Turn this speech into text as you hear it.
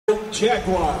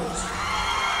Jaguars.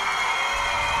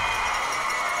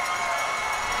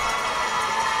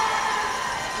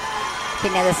 Okay,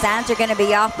 now the signs are going to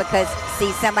be off because,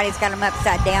 see, somebody's got them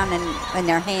upside down in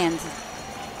their hands.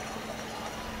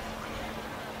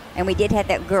 And we did have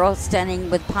that girl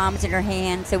stunning with palms in her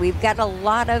hands, so we've got a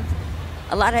lot of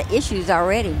issues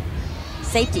already,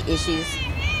 safety issues.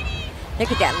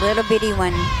 Look at that little bitty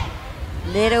one,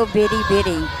 little bitty.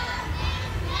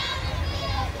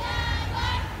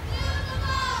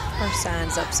 Her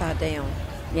sign's upside down.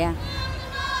 Yeah.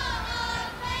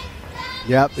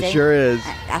 Yep, it sure is.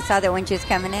 I saw that when she was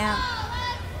coming out.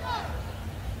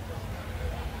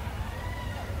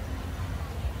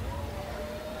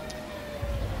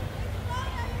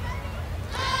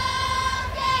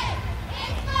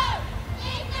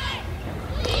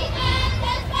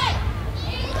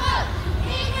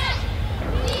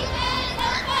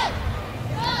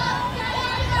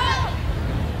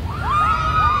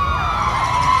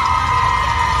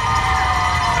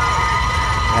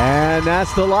 And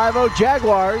that's the Live Oak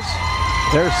Jaguars.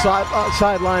 Their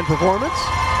sideline performance.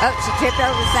 Oh, she tripped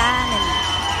over the sign, and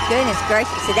goodness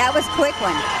gracious. See, that was a quick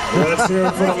one. Let's hear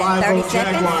it for the Live Oak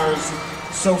Jaguars.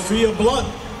 Sophia Blunt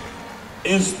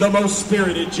is the most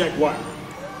spirited Jaguar.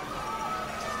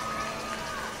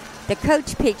 The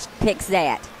coach picks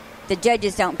that. The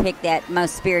judges don't pick that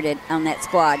most spirited on that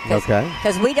squad. Okay.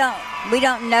 Because we don't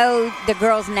know the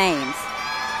girls' names.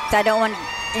 So I don't want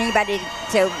anybody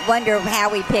to wonder how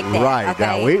we picked that. Right. Okay?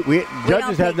 Now, we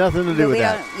judges have nothing to do with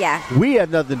that. Yeah. We had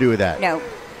nothing to do with that. No.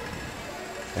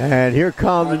 And here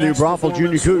come the New Braunfels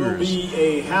Junior Cougars. Will be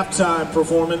a halftime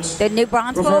performance. The New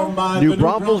Braunfels? New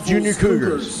Braunfels Junior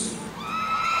Cougars.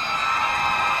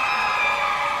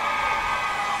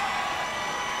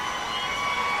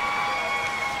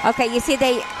 Okay, you see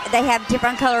they have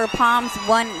different color palms.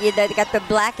 One, they got the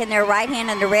black in their right hand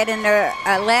and the red in their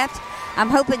left. I'm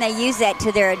hoping they use that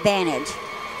to their advantage.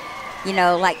 You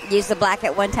know, like use the black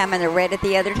at one time and the red at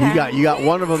the other time. You got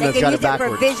one of them that's got it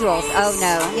backwards. They can use it for visuals. Oh,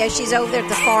 no. Yeah, she's over there at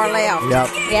the far left. Yep.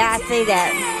 Yeah, I see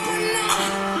that.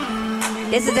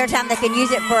 This is their time they can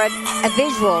use it for a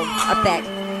visual effect.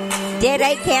 Dead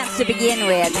 8 counts to begin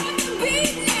with.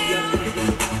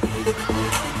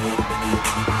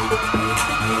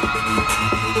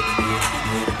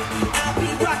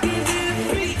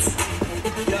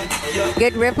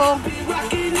 Good ripple.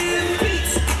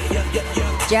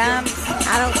 Jumps.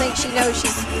 I don't think she knows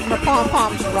her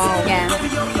pom-poms wrong. Yeah.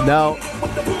 No.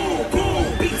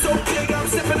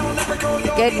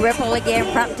 Good ripple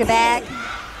again, front to back.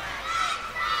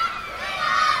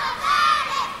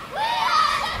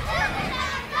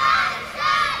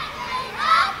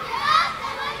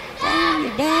 Down,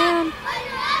 you're down.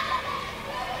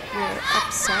 You're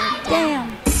upside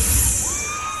down.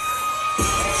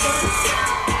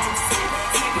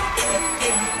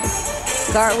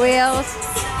 Cartwheels,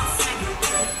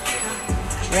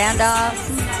 round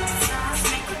offs,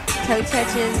 toe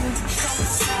touches.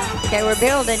 Okay, we're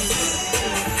building.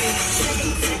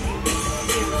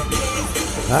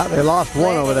 They lost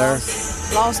one over there.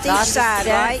 Lost each side,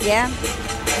 right? Yeah.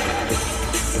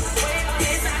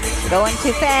 Going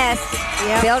too fast.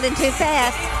 Yep. Building too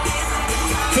fast.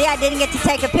 See, I didn't get to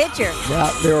take a picture.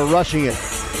 Yeah, they were rushing it.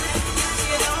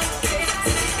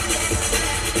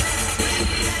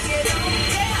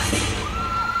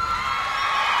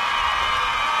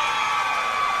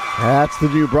 That's the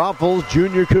New Braunfels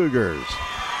Junior Cougars.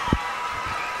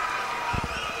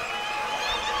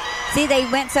 See, they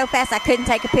went so fast I couldn't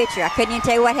take a picture. I couldn't even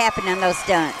tell you what happened on those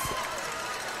stunts.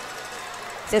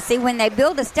 So, see, when they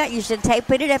build a stunt, you should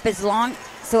put it up as long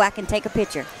so I can take a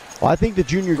picture. Well, I think the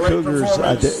Junior Cougars,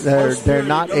 they're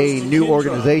not a new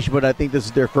organization, but I think this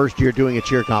is their first year doing a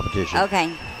cheer competition.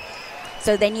 Okay.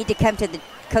 So they need to come to the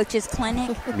coaches'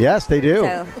 clinic? Yes, they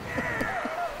do.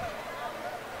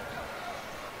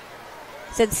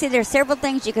 So, see, there's several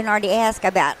things you can already ask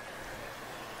about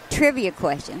trivia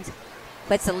questions.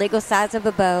 What's the legal size of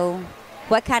a bow?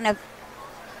 What kind of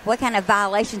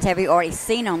violations have you already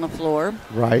seen on the floor?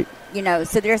 Right. You know,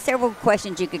 so there are several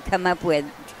questions you could come up with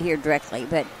here directly.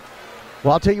 But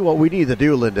well, I'll tell you what we need to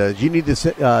do, Linda. Is you need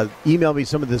to email me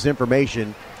some of this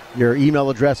information, your email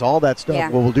address, all that stuff. Yeah.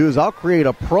 What we'll do is I'll create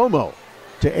a promo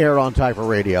to air on Typer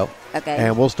Radio. Okay.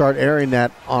 And we'll start airing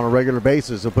that on a regular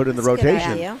basis and put it in the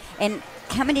rotation. Yeah. And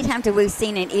how many times have we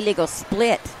seen an illegal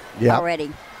split already?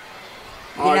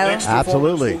 You know?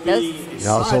 Absolutely.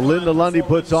 So Linda Lundy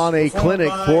puts on a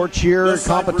clinic for cheer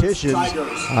competitions.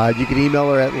 You can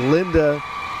email her at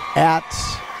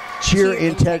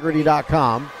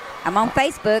linda@cheerintegrity.com. I'm on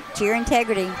Facebook, Cheer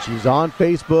Integrity. She's on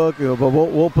Facebook, but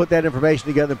we'll put that information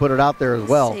together and put it out there as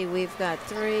well. Let's see, we've got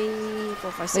 3,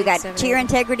 4, 5, 6, We got 7, Cheer 8.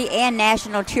 Integrity and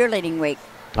National Cheerleading Week.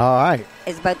 All right.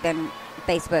 Is both on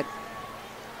Facebook.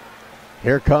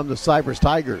 Here come the Cypress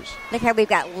Tigers. Look how we've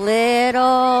got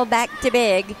little back to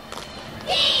big.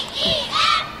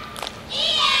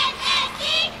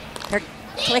 They're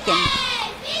clicking.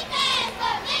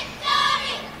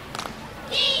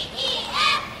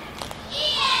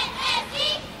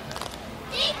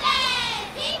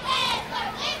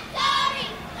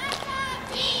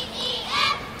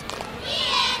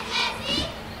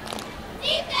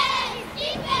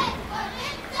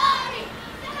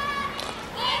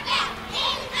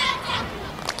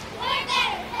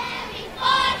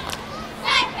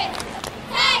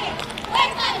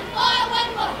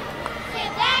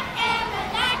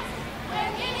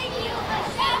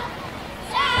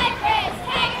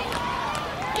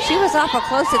 She was awful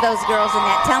close to those girls in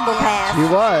that tumble pass. She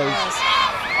was.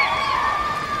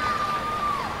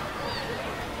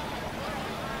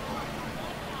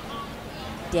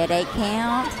 Dead 8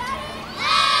 count.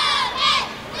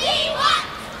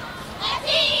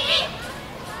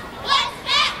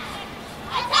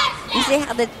 You see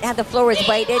how the floor is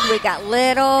weighted? We got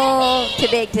little to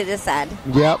big to this side.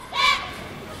 Yep.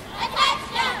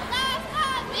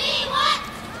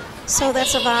 So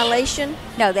that's a violation?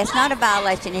 No, that's not a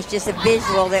violation. It's just a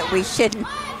visual that we shouldn't.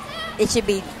 It should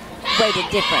be weighted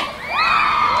different.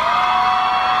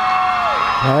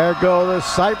 There go the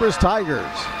Cypress Tigers.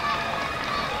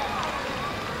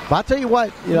 But I'll tell you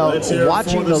what,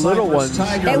 watching the little ones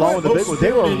along with the big ones,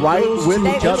 they were right with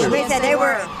each other.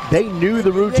 They knew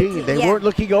the routine. They weren't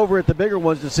looking over at the bigger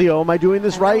ones to see, am I doing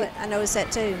this right? I noticed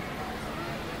that too.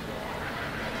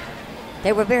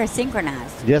 They were very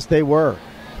synchronized. Yes, they were.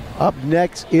 Up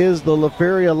next is the La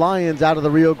Feria Lions out of the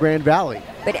Rio Grande Valley.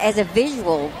 But as a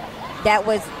visual, that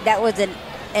was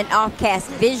an off-cast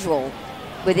visual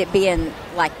with it being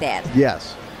like that.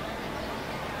 Yes.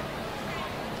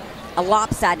 A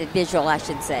lopsided visual, I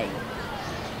should say.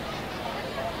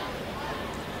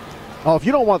 Oh, if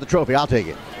you don't want the trophy, I'll take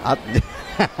it.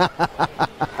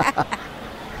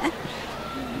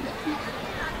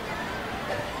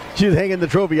 She was hanging the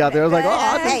trophy out there. I was like,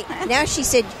 Hey, now she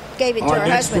said, gave it to her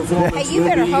husband. Hey, you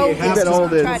better hold this. You better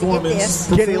hold this. Try to get this.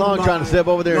 Kenny Long trying to step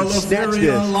over there and snatch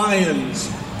this. Lions.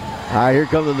 All right, here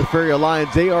come the La Feria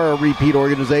Lions. They are a repeat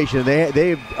organization.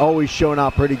 They've always shown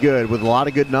out pretty good with a lot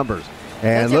of good numbers.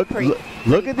 And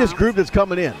look at this group that's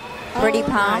coming in. Pretty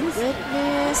palms.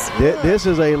 Goodness. This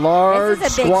is a large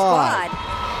This is a big squad.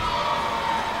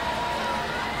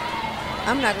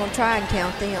 I'm not going to try and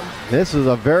count them. This is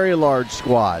a very large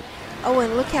squad. Oh,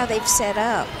 and look how they've set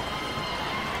up.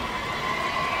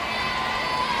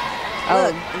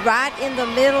 Look, right in the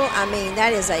middle. I mean,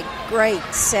 that is a great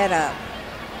setup.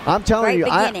 I'm telling you,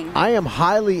 I am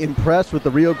highly impressed with the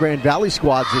Rio Grande Valley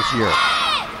squads this year.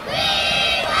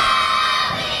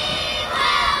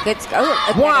 Good.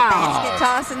 Oh, wow. A basket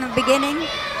toss in the beginning.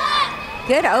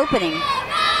 Good opening.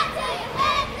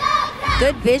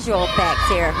 Good visual effects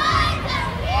here.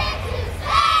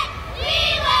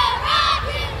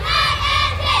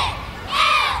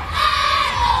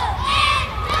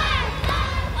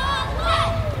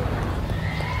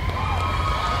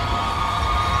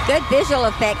 Good visual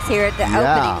effects here at the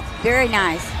opening. Very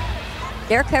nice.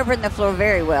 They're covering the floor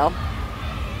very well.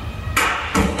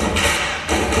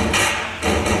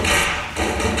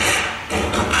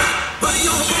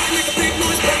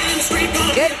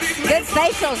 Good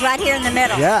facials right here in the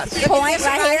middle. Yes. Point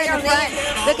right here in the front.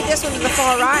 Look at this one to the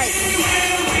far right.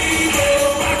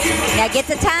 Now get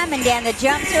the timing down. The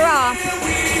jumps are off.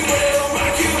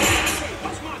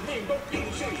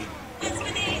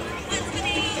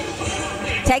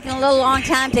 Taking a little long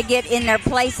time to get in their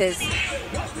places.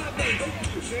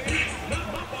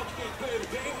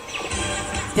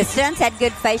 The stunts had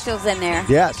good facials in there.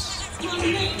 Yes.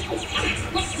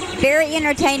 Very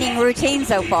entertaining routine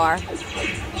so far.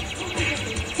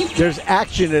 There's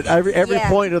action at every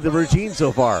point of the routine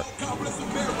so far.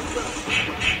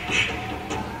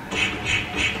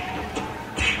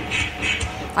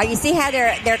 Oh, you see how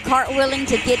they're cartwheeling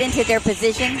to get into their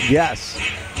position? Yes.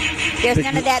 There's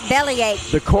none of that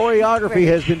bellyache. The choreography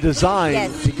has been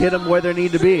designed to get them where they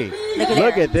need to be.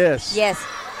 Look at this. Yes.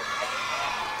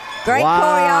 Great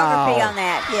choreography on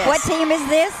that. Yes. What team is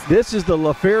this? This is the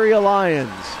La Feria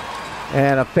Lions.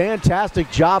 And a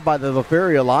fantastic job by the La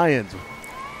Feria Lions.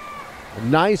 A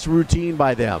nice routine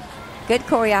by them. Good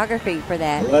choreography for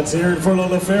that. Let's hear it for the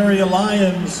La Feria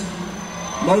Lions.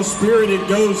 Most spirited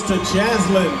goes to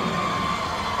Jaslyn.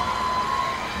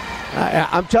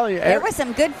 I'm telling you, there were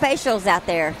some good facials out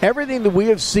there. Everything that we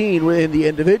have seen in the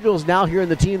individuals, now here in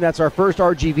the team, that's our first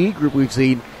RGV group we've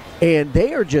seen, and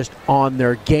they are just on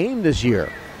their game this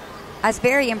year. I was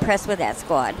very impressed with that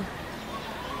squad.